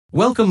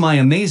Welcome my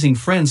amazing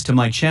friends to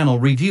my channel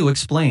Review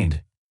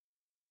Explained.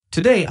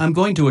 Today I'm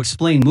going to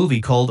explain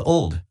movie called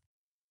Old.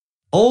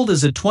 Old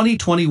is a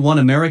 2021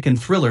 American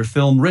thriller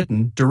film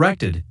written,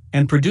 directed,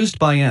 and produced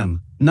by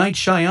M. Night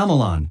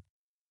Shyamalan.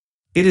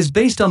 It is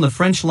based on the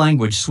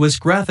French-language Swiss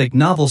graphic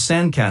novel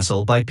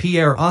Sandcastle by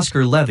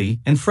Pierre-Oscar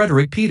Levy and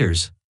Frederick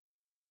Peters.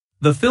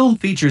 The film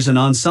features an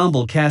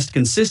ensemble cast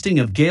consisting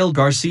of Gael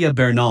Garcia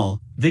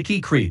Bernal,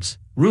 Vicky Krieps,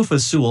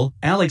 Rufus Sewell,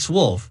 Alex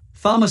Wolff,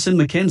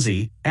 Thomasin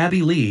McKenzie,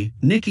 Abby Lee,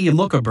 Nikki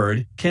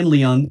Amuka-Bird, Ken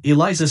Leung,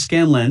 Eliza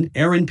Scanlen,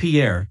 Aaron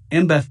Pierre,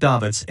 Mbeth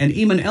Davids, and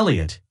Eamon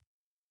Elliott.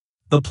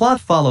 The plot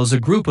follows a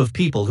group of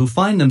people who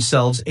find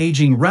themselves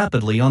aging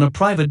rapidly on a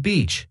private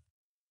beach.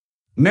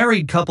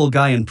 Married couple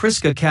Guy and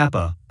Priska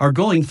Kappa are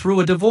going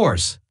through a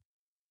divorce.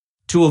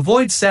 To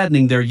avoid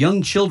saddening their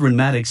young children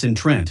Maddox and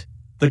Trent,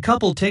 the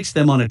couple takes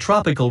them on a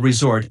tropical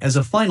resort as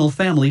a final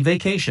family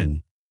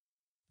vacation.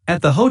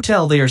 At the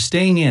hotel they are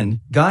staying in,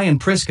 Guy and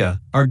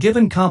Priska are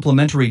given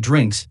complimentary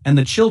drinks and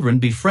the children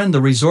befriend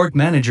the resort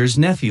manager's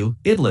nephew,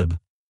 Idlib.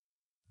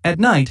 At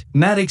night,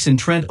 Maddox and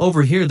Trent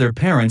overhear their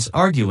parents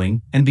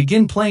arguing and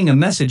begin playing a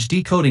message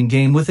decoding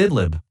game with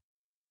Idlib.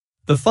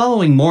 The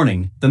following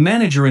morning, the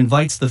manager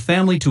invites the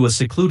family to a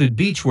secluded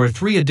beach where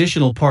 3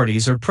 additional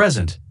parties are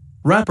present: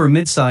 rapper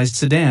Mid-Sized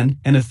Sedan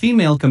and a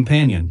female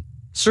companion,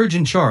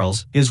 Surgeon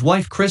Charles, his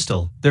wife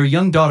Crystal, their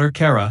young daughter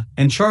Kara,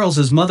 and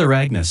Charles's mother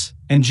Agnes,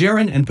 and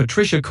Jaron and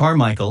Patricia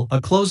Carmichael,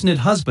 a close-knit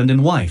husband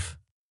and wife.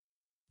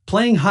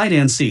 Playing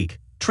hide-and-seek,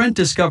 Trent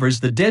discovers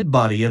the dead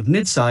body of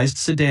Mid-Sized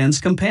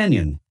Sedan's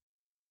companion.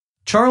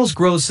 Charles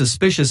grows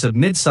suspicious of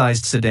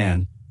Mid-Sized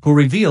Sedan, who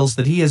reveals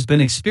that he has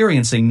been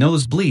experiencing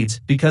nosebleeds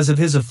because of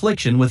his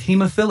affliction with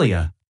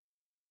hemophilia.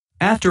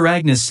 After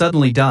Agnes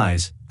suddenly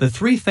dies, the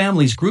 3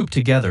 families group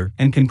together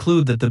and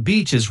conclude that the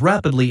beach is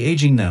rapidly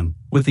aging them,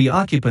 with the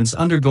occupants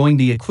undergoing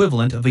the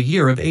equivalent of a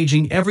year of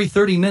aging every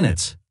 30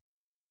 minutes.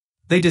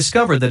 They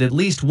discover that at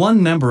least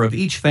one member of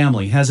each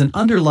family has an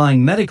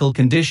underlying medical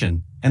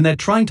condition, and that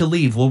trying to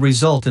leave will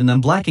result in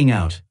them blacking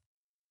out.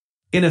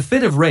 In a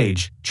fit of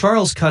rage,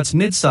 Charles cuts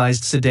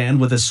Mid-Sized Sedan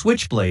with a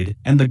switchblade,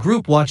 and the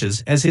group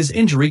watches as his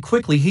injury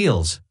quickly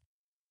heals.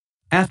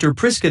 After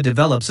Priska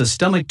develops a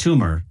stomach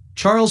tumor,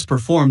 Charles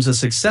performs a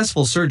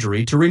successful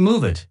surgery to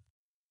remove it.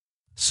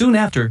 Soon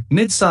after,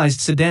 Mid-Sized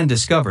Sedan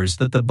discovers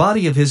that the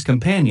body of his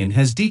companion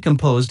has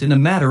decomposed in a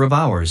matter of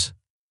hours.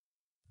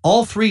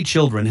 All 3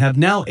 children have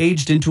now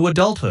aged into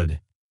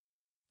adulthood.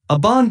 A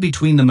bond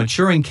between the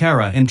maturing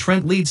Kara and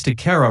Trent leads to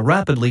Kara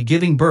rapidly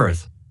giving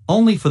birth,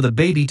 only for the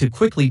baby to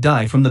quickly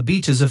die from the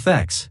beach's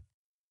effects.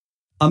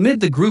 Amid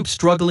the group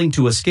struggling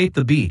to escape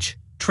the beach,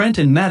 Trent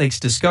and Maddox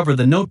discover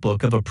the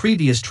notebook of a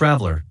previous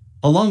traveler,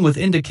 along with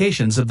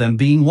indications of them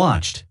being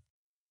watched.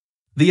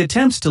 The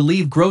attempts to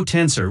leave grow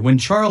tenser when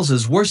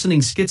Charles's worsening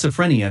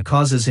schizophrenia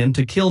causes him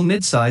to kill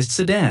Mid-Sized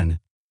Sedan.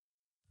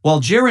 While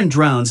Jaron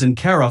drowns and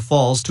Kara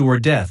falls to her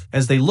death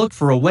as they look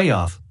for a way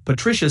off,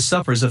 Patricia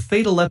suffers a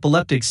fatal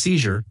epileptic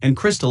seizure and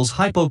Crystal's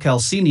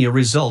hypocalcemia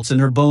results in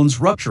her bones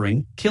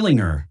rupturing, killing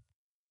her.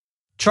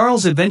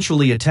 Charles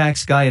eventually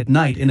attacks Guy at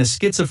night in a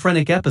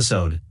schizophrenic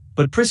episode,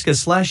 but Priska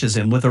slashes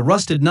him with a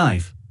rusted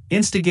knife,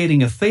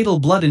 instigating a fatal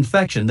blood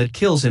infection that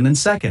kills him in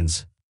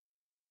seconds.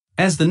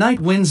 As the night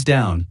winds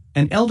down,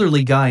 an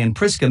elderly Guy and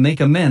Priska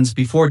make amends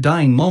before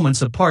dying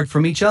moments apart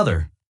from each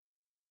other.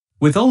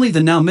 With only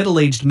the now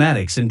middle-aged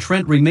Maddox and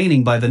Trent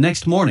remaining by the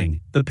next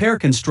morning, the pair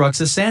constructs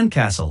a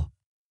sandcastle.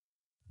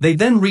 They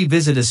then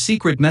revisit a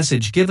secret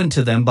message given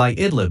to them by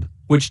Idlib,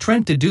 which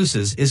Trent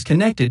deduces is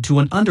connected to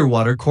an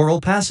underwater coral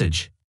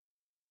passage.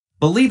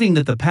 Believing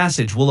that the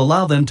passage will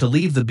allow them to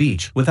leave the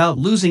beach without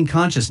losing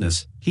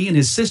consciousness, he and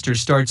his sister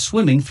start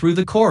swimming through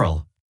the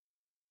coral.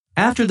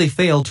 After they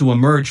fail to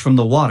emerge from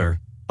the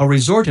water, a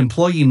resort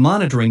employee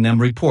monitoring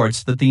them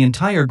reports that the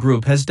entire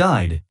group has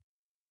died.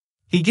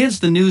 He gives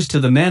the news to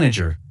the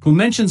manager, who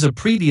mentions a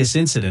previous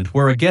incident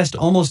where a guest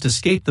almost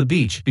escaped the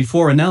beach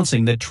before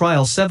announcing that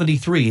Trial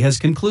 73 has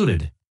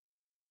concluded.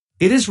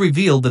 It is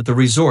revealed that the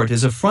resort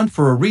is a front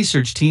for a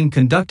research team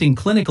conducting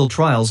clinical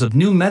trials of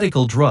new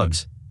medical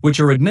drugs, which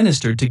are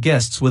administered to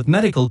guests with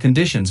medical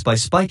conditions by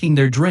spiking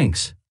their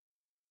drinks.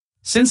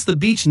 Since the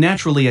beach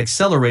naturally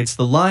accelerates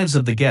the lives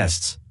of the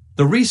guests,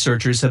 the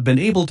researchers have been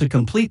able to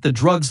complete the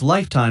drug's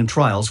lifetime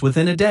trials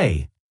within a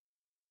day.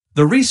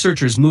 The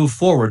researchers move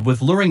forward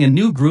with luring a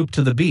new group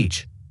to the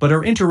beach, but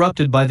are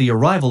interrupted by the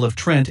arrival of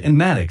Trent and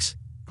Maddox,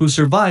 who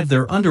survive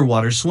their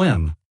underwater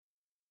swim.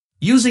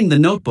 Using the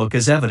notebook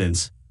as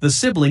evidence, the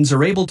siblings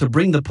are able to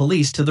bring the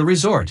police to the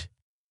resort.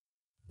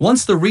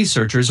 Once the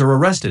researchers are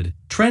arrested,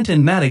 Trent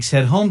and Maddox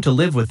head home to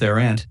live with their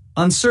aunt,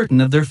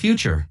 uncertain of their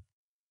future.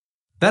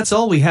 That's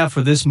all we have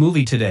for this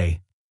movie today.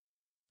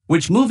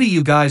 Which movie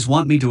you guys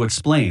want me to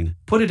explain,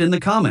 put it in the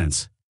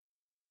comments.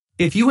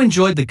 If you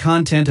enjoyed the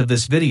content of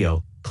this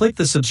video, click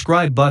the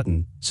subscribe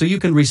button so you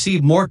can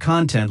receive more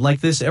content like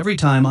this every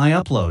time I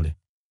upload.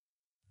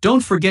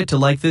 Don't forget to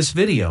like this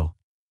video.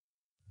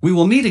 We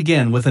will meet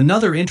again with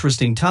another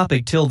interesting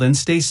topic. Till then,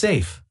 stay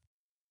safe.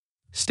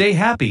 Stay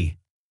happy.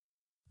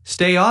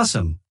 Stay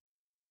awesome.